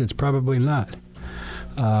fish. It's probably not.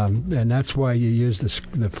 And that's why you use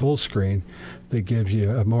the full screen that gives you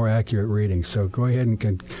a more accurate reading. So go ahead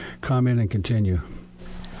and comment and continue.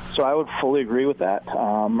 So I would fully agree with that.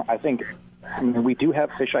 I think we do have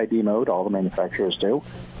Fish ID mode, all the manufacturers do,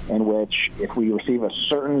 in which if we receive a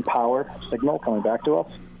certain power signal coming back to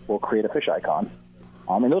us, we'll create a fish icon.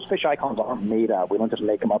 And those fish icons aren't made up. We don't just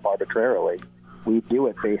make them up arbitrarily. We do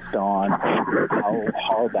it based on how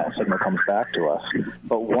hard that signal comes back to us.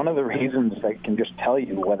 But one of the reasons that can just tell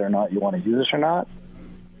you whether or not you want to use this or not,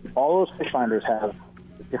 all those fish finders have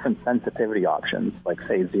different sensitivity options, like,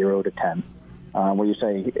 say, 0 to 10, where you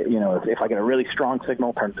say, if I get a really strong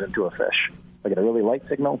signal, turn it into a fish. If I get a really light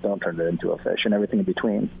signal, don't turn it into a fish, and everything in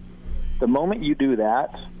between. The moment you do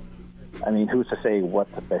that, who's to say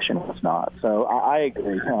what's a fish and what's not? So I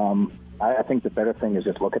agree. I think the better thing is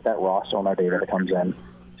just look at that raw sonar data that comes in,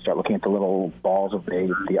 start looking at the little balls of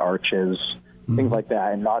bait, the arches, things like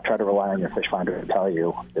that, and not try to rely on your fish finder to tell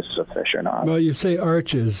you this is a fish or not. Well, you say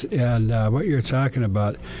arches, and what you're talking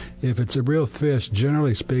about, if it's a real fish,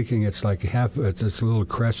 generally speaking, it's like it's this little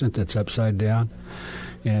crescent that's upside down,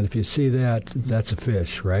 and if you see that, that's a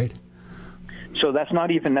fish, right? So that's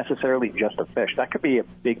not even necessarily just a fish. That could be a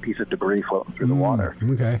big piece of debris floating through the water.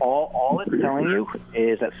 Okay. All it's telling you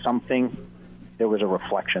is that there was a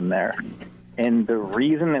reflection there. And the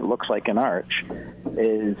reason it looks like an arch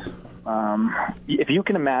is, if you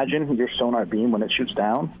can imagine your sonar beam when it shoots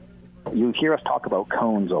down, you hear us talk about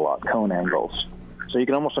cones a lot, cone angles. So you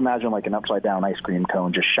can almost imagine like an upside-down ice cream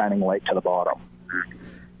cone just shining light to the bottom.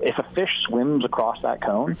 If a fish swims across that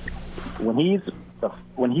cone, when he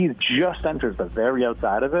just enters the very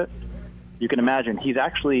outside of it, you can imagine he's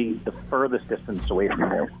actually the furthest distance away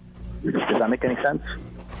from you. Does that make any sense?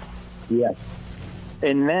 Yes.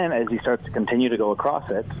 And then as he starts to continue to go across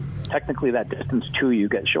it, technically that distance to you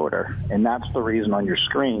gets shorter. And that's the reason on your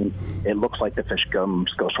screen it looks like the fish goes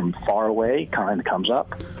from far away, kind of comes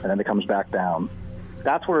up, and then it comes back down.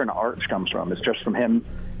 That's where an arch comes from. It's just from him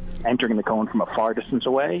entering the cone from a far distance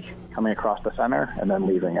away, coming across the center, and then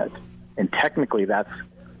leaving it. And technically that's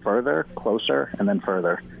further, closer, and then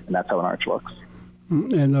further. And that's how an arch looks.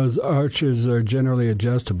 And those arches are generally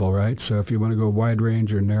adjustable, right? So if you want to go wide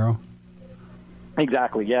range or narrow?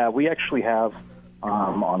 Exactly, yeah. We actually have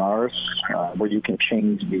on ours where you can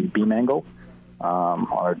change the beam angle on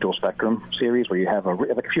our dual spectrum series, where you have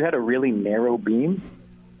if you had a really narrow beam,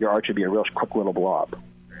 your arch would be a real quick little blob.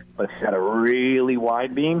 But if you had a really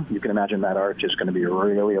wide beam, you can imagine that arch is going to be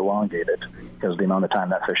really elongated because the amount of time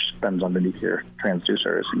that fish spends underneath your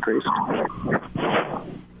transducer is increased.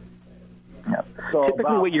 Yeah. So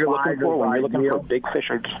typically what you're looking for when you're looking for big fish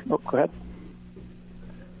are... Oh, go ahead.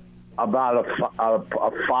 About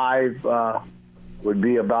a 5 would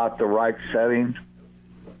be about the right setting.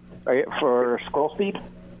 For scroll speed?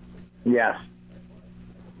 Yes.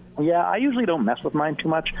 Yeah, I usually don't mess with mine too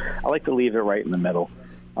much. I like to leave it right in the middle.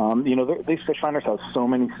 These fish finders have so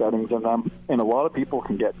many settings in them, and a lot of people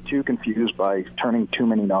can get too confused by turning too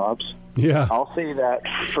many knobs. Yeah. I'll say that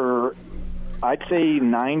I'd say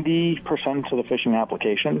 90% of the fishing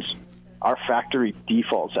applications, our factory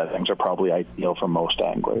default settings are probably ideal for most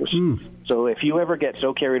anglers. So if you ever get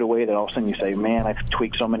so carried away that all of a sudden you say, man, I've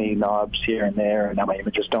tweaked so many knobs here and there, and now my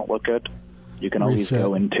images don't look good, you can always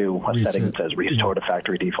go into a setting that says restore to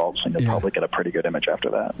factory defaults, and you'll probably get a pretty good image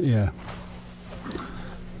after that. Yeah.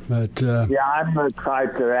 But I'm the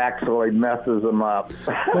type that actually messes them up.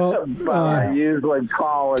 Well, but I usually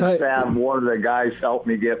call and have one of the guys help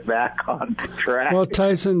me get back on track. Well,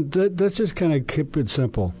 Tyson, let's just kind of keep it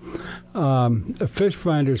simple. A fish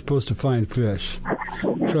finder is supposed to find fish.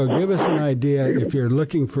 So give us an idea if you're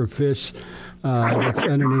looking for fish that's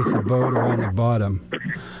underneath the boat or on the bottom.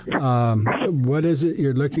 What is it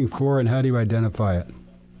you're looking for, and how do you identify it?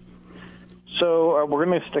 So we're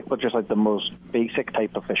going to stick with just like the most basic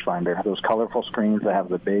type of fish finder, those colorful screens that have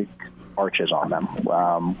the big arches on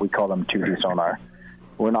them. We call them 2D sonar.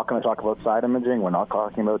 We're not going to talk about side imaging. We're not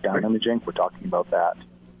talking about down imaging. We're talking about that.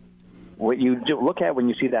 What you look at when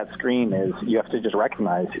you see that screen is you have to just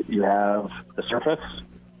recognize you have the surface,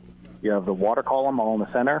 you have the water column all in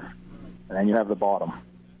the center, and then you have the bottom.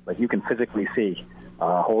 Like you can physically see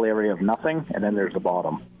a whole area of nothing, and then there's the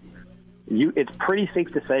bottom. It's pretty safe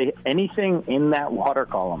to say anything in that water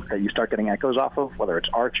column that you start getting echoes off of, whether it's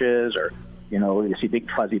arches or, you see big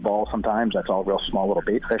fuzzy balls sometimes, that's all real small little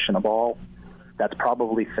bait fish in a ball. That's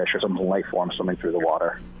probably fish or some life form swimming through the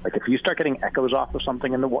water. Like if you start getting echoes off of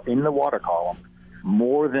something in the water column,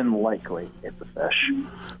 more than likely it's a fish.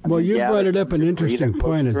 Well, you brought it up an interesting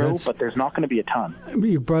point. But there's not going to be a ton.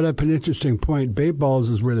 You brought up an interesting point. Bait balls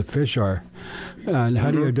is where the fish are. And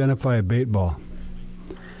how do you identify a bait ball?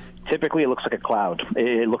 Typically, it looks like a cloud.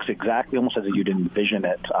 It looks exactly almost as if you'd envision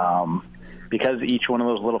it. Because each one of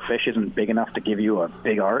those little fish isn't big enough to give you a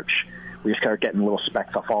big arch, we just start getting little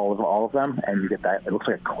specks off all of them, and you get that. It looks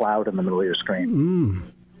like a cloud in the middle of your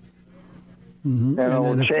screen. And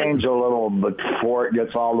it'll change a little before it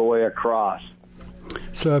gets all the way across.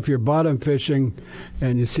 So if you're bottom fishing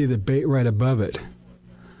and you see the bait right above it,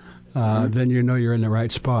 then you know you're in the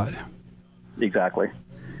right spot. Exactly.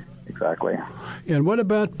 And what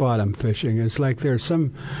about bottom fishing? It's like there's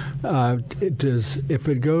some, if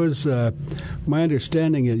it goes, my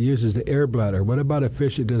understanding it uses the air bladder. What about a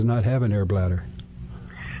fish that does not have an air bladder?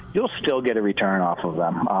 You'll still get a return off of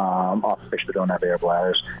them, off fish that don't have air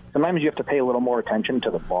bladders. Sometimes you have to pay a little more attention to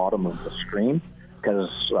the bottom of the screen because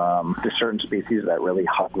there's certain species that really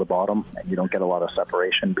hug the bottom and you don't get a lot of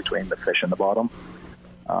separation between the fish and the bottom.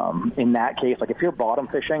 In that case, like if you're bottom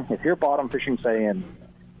fishing, say in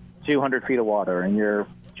 200 feet of water and you're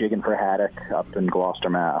jigging for haddock up in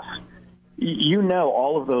Gloucester, Mass,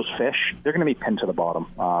 all of those fish, they're going to be pinned to the bottom.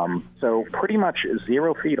 So pretty much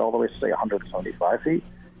 0 feet all the way to, say, 175 feet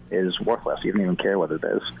is worthless. You don't even care what it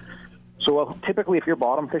is. So typically if you're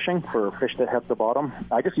bottom fishing for fish that hit the bottom,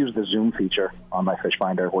 I just use the zoom feature on my fish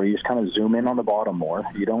finder where you just kind of zoom in on the bottom more.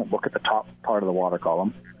 You don't look at the top part of the water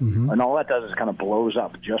column. And all that does is kind of blows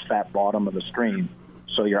up just that bottom of the screen.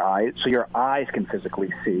 So your eyes can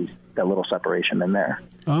physically see that little separation in there.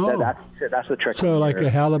 Oh, that's the trick. So like a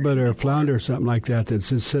halibut or a flounder or something like that that's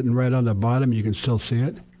just sitting right on the bottom, you can still see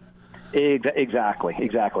it? Exactly.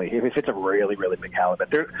 If it's a really, really big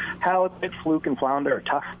halibut. Halibut, fluke, and flounder are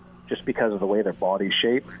tough just because of the way their body's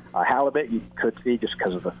shaped. Halibut you could see just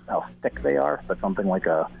because of how thick they are, but something like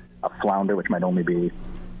a flounder, which might only be,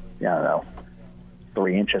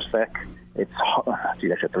 3 inches thick.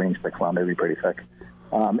 Actually, a 3 inch thick flounder would be pretty thick.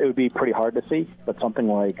 It would be pretty hard to see, but something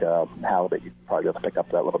like halibut, you'd probably have to pick up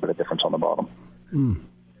that little bit of difference on the bottom.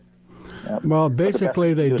 Yep. Well,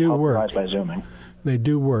 basically, they do work. By zooming. They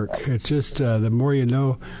do work. It's just the more you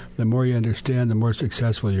know, the more you understand, the more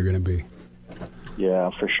successful you're going to be.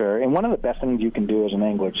 Yeah, for sure. And one of the best things you can do as an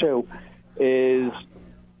angler, too, is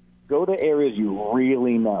go to areas you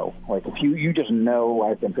really know. Like if you just know,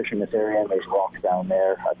 I've been fishing this area and there's rocks down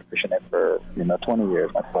there. I've been fishing it for 20 years.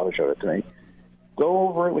 My father showed it to me. Go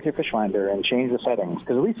over it with your fish finder and change the settings,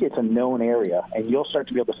 because at least it's a known area, and you'll start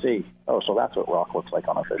to be able to see, oh, so that's what rock looks like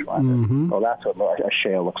on a fish finder. Mm-hmm. Oh, that's what a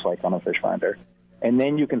shale looks like on a fish finder. And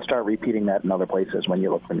then you can start repeating that in other places when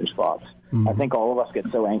you look for new spots. Mm-hmm. I think all of us get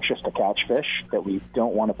so anxious to catch fish that we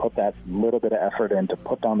don't want to put that little bit of effort in to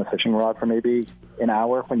put down the fishing rod for maybe an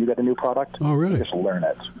hour when you get a new product. Oh, really? Just learn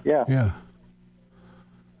it. Yeah.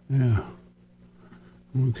 Yeah.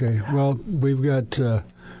 Okay. Well, we've got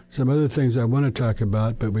some other things I want to talk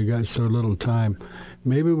about, but we got so little time.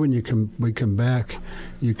 Maybe when we come back,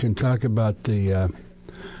 you can talk about the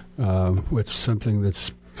with something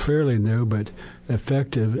that's fairly new but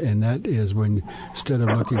effective, and that is when instead of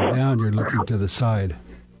looking down, you're looking to the side.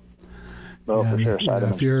 Oh, for sure.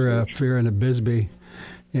 If you're in a Bisbee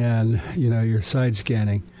and you're side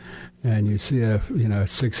scanning and you see a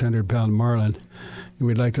 600-pound marlin,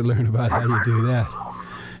 we'd like to learn about how you do that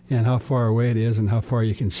and how far away it is and how far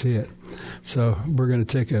you can see it. So we're going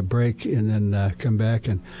to take a break and then come back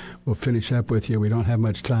and we'll finish up with you. We don't have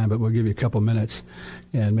much time, but we'll give you a couple minutes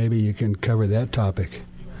and maybe you can cover that topic.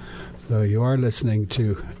 So you are listening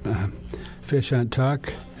to Fish Hunt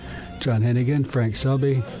Talk. John Hennigan, Frank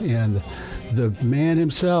Selby, and the man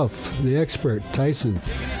himself, the expert, Tyson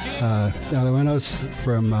Aluenos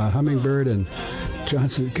from Humminbird and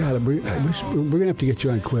Johnson. God, we're going to have to get you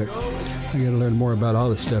on quick. I got to learn more about all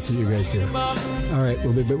the stuff that you guys do. All right,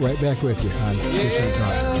 we'll be right back with you on Fish Hunt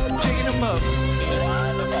Talk.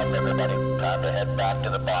 Time to head back to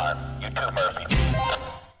the barn. You too, Murphy.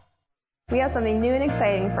 We have something new and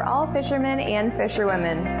exciting for all fishermen and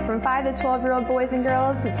fisherwomen, from 5 to 12-year-old boys and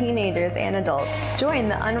girls to teenagers and adults. Join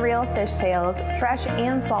the Unreal Fish Sales Fresh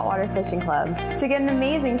and Saltwater Fishing Club to get an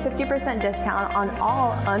amazing 50% discount on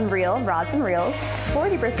all Unreal rods and reels,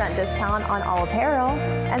 40% discount on all apparel,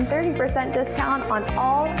 and 30% discount on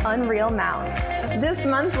all Unreal mounts. This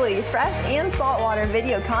monthly Fresh and Saltwater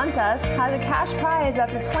video contest has a cash prize up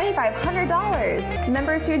to $2,500.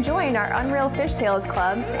 Members who join our Unreal Fish Sales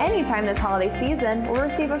Club anytime this holiday season will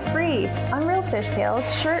receive a free Unreal Fish Sales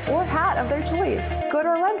shirt or hat of their choice. Go to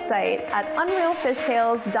our website at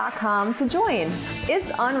unrealfishtails.com to join.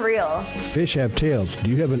 It's unreal. Fish have tails. Do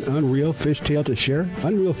you have an Unreal Fish Tale to share?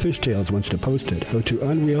 Unreal Fish Tales wants to post it. Go to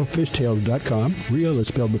unrealfishtails.com. Real is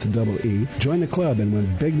spelled with a double E. Join the club and win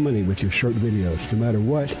big money with your short videos. No matter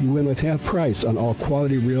what, you win with half price on all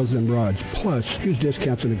quality reels and rods, plus huge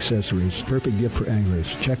discounts and accessories. Perfect gift for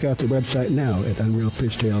anglers. Check out the website now at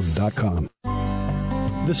unrealfishtails.com.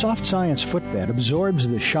 The Soft Science footbed absorbs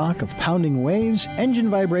the shock of pounding waves, engine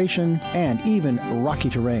vibration, and even rocky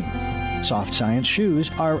terrain. Soft Science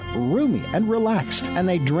shoes are roomy and relaxed, and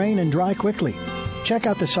they drain and dry quickly. Check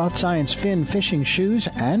out the Soft Science Fin fishing shoes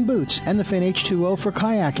and boots and the Fin H2O for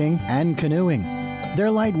kayaking and canoeing.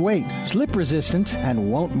 They're lightweight, slip-resistant,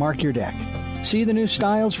 and won't mark your deck. See the new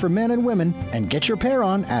styles for men and women and get your pair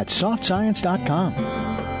on at softscience.com.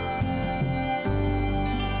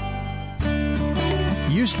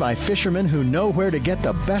 Used by fishermen who know where to get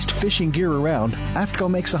the best fishing gear around, AFTCO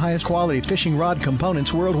makes the highest quality fishing rod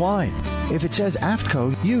components worldwide. If it says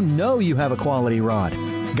AFTCO, you know you have a quality rod.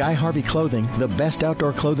 Guy Harvey Clothing, the best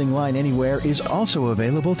outdoor clothing line anywhere, is also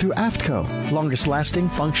available through AFTCO. Longest lasting,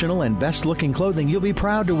 functional, and best looking clothing you'll be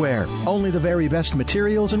proud to wear. Only the very best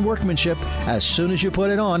materials and workmanship. As soon as you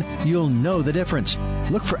put it on, you'll know the difference.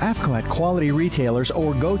 Look for AFTCO at quality retailers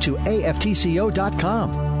or go to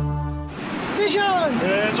aftco.com. Fish on!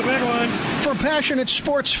 It's a big one. For passionate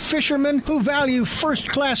sports fishermen who value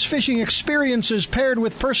first-class fishing experiences paired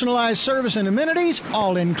with personalized service and amenities,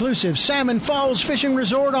 all-inclusive Salmon Falls Fishing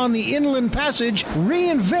Resort on the Inland Passage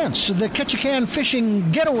reinvents the Ketchikan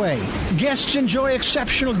fishing getaway. Guests enjoy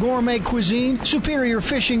exceptional gourmet cuisine, superior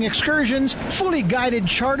fishing excursions, fully guided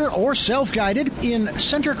charter or self-guided in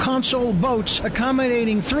center console boats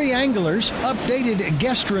accommodating 3 anglers, updated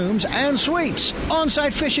guest rooms and suites,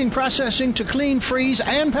 on-site fishing processing to clean, freeze,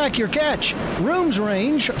 and pack your catch. Rooms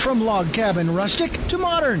range from log cabin rustic to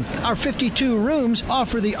modern. Our 52 rooms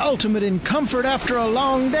offer the ultimate in comfort after a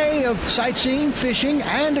long day of sightseeing, fishing,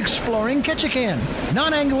 and exploring Ketchikan.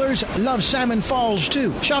 Non-anglers love Salmon Falls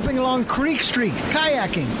too. Shopping along Creek Street,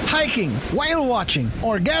 kayaking, hiking, whale watching,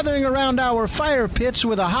 or gathering around our fire pits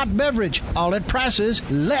with a hot beverage, all at prices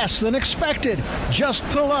less than expected. Just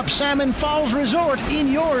pull up Salmon Falls Resort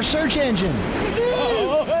in your search engine.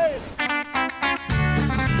 Oh, hey.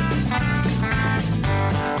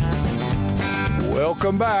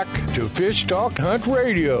 Welcome back to Fish Talk Hunt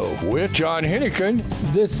Radio with John Hennigan.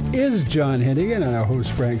 This is John Hennigan and our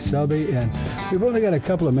host Frank Selby, and We've only got a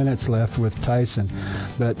couple of minutes left with Tyson,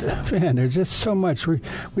 but man, there's just so much. We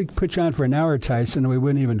could put you on for an hour, Tyson, and we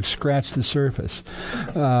wouldn't even scratch the surface.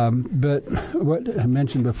 But what I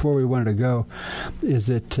mentioned before we wanted to go is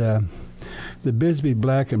that the Bisbee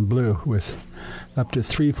Black and Blue with up to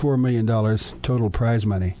 $4 million total prize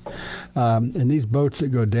money, and these boats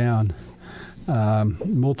that go down,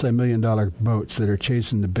 multi-million-dollar boats that are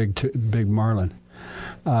chasing the big marlin.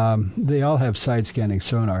 They all have side-scanning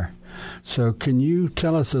sonar. So can you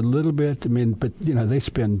tell us a little bit? I mean, but they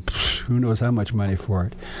spend who knows how much money for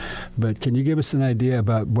it. But can you give us an idea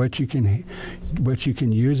about what you can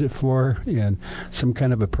use it for, and some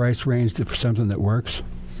kind of a price range for something that works?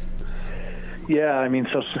 Yeah, I mean,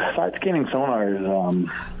 so side-scanning sonar is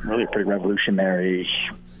really a pretty revolutionary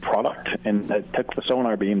product, and it took the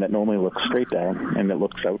sonar beam that normally looks straight down and it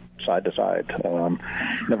looks out side to side.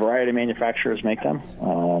 The variety of manufacturers make them.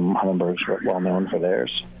 Humminbird's well known for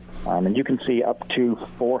theirs. And you can see up to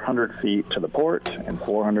 400 feet to the port and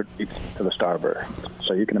 400 feet to the starboard.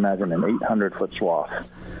 So you can imagine an 800-foot swath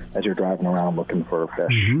as you're driving around looking for a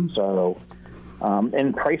fish. Mm-hmm. So,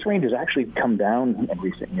 and price range has actually come down in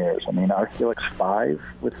recent years. I mean, our Felix 5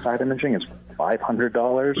 with side imaging is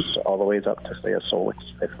 $500 all the way up to, say, a Solix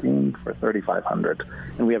 15 for $3,500.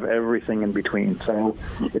 And we have everything in between. So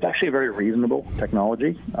it's actually a very reasonable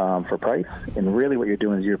technology for price. And really what you're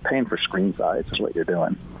doing is you're paying for screen size is what you're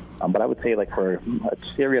doing. But I would say, like, for a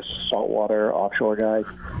serious saltwater offshore guy,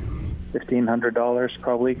 $1,500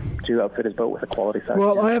 probably to outfit his boat with a quality size.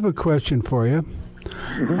 Well, I have a question for you.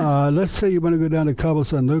 Mm-hmm. Let's say you want to go down to Cabo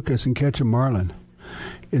San Lucas and catch a marlin.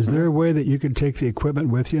 Is there a way that you could take the equipment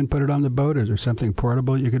with you and put it on the boat? Is there something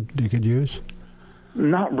portable you could use?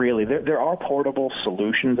 Not really. There are portable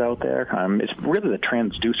solutions out there. It's really the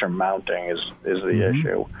transducer mounting is the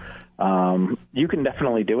issue. You can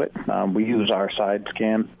definitely do it. We use our side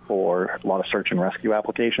scan for a lot of search and rescue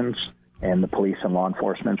applications, and the police and law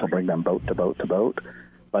enforcement will bring them boat to boat to boat.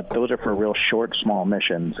 But those are for real short, small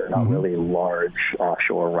missions, and not really large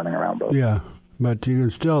offshore running around boats. Yeah, but you can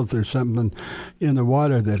still, if there's something in the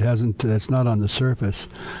water that's not on the surface,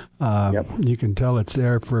 you can tell it's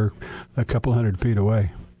there for a couple hundred feet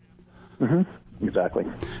away. Mm-hmm. Exactly.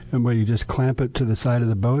 And will you just clamp it to the side of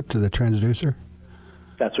the boat, to the transducer?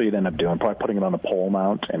 That's what you'd end up doing, probably putting it on the pole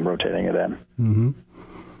mount and rotating it in. Mm-hmm.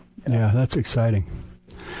 Yeah, that's exciting.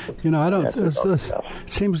 It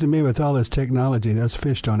seems to me with all this technology, those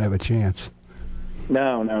fish don't have a chance.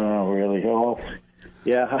 No, really. Well,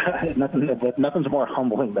 yeah, nothing's more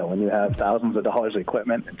humbling, though, when you have thousands of dollars of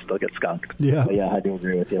equipment and still get skunked. Yeah. But yeah, I do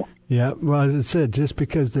agree with you. Yeah, well, as I said, just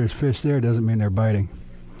because there's fish there doesn't mean they're biting.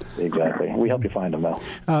 Exactly. We help you find them, though.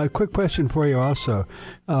 Quick question for you also.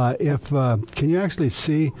 Can you actually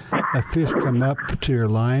see a fish come up to your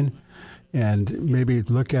line and maybe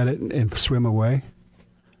look at it and swim away?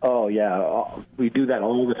 Oh, yeah. We do that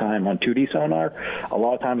all the time on 2D sonar. A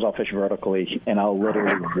lot of times I'll fish vertically, and I'll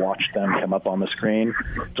literally watch them come up on the screen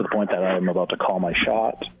to the point that I'm about to call my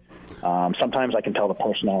shot. Sometimes I can tell the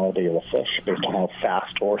personality of the fish based on how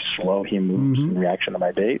fast or slow he moves in reaction to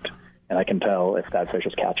my bait, and I can tell if that fish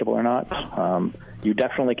is catchable or not. You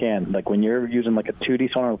definitely can. Like, when you're using, like, a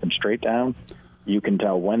 2D sonar looking straight down, you can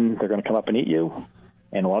tell when they're going to come up and eat you.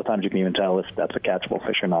 And a lot of times you can even tell if that's a catchable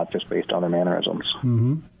fish or not just based on their mannerisms.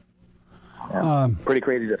 Mm-hmm. Yeah. Pretty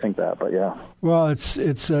crazy to think that, but yeah. Well, it's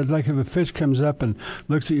like if a fish comes up and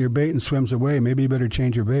looks at your bait and swims away, maybe you better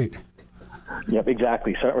change your bait. Yep,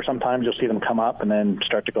 exactly. So, or sometimes you'll see them come up and then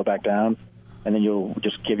start to go back down, and then you'll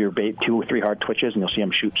just give your bait 2 or 3 hard twitches, and you'll see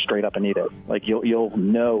them shoot straight up and eat it. Like, you'll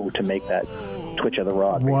know to make that twitch of the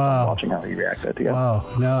rod based on watching how he reacted. Yeah. Wow.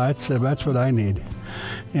 No, that's what I need.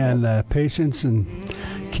 And patience, and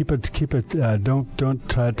keep it. Don't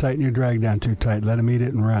tighten your drag down too tight. Let him eat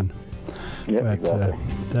it and run. Yeah, exactly.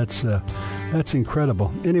 That's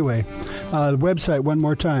incredible. Anyway, the website one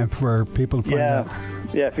more time for people to find out.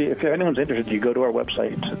 Yeah, if anyone's interested, you go to our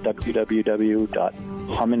website,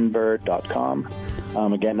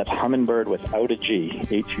 www.humminbird.com. Again, that's Humminbird without a G,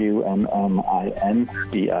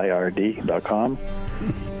 HUMMINBIRD.com.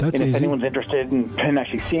 That's and if easy. anyone's interested in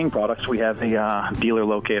actually seeing products, we have the dealer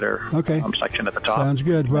locator section at the top. Sounds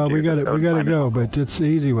good. Well, we got to go, but it's the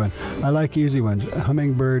easy one. I like easy ones.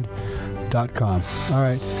 Humminbird.com. All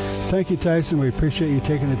right. Thank you, Tyson. We appreciate you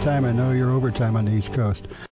taking the time. I know you're overtime on the East Coast.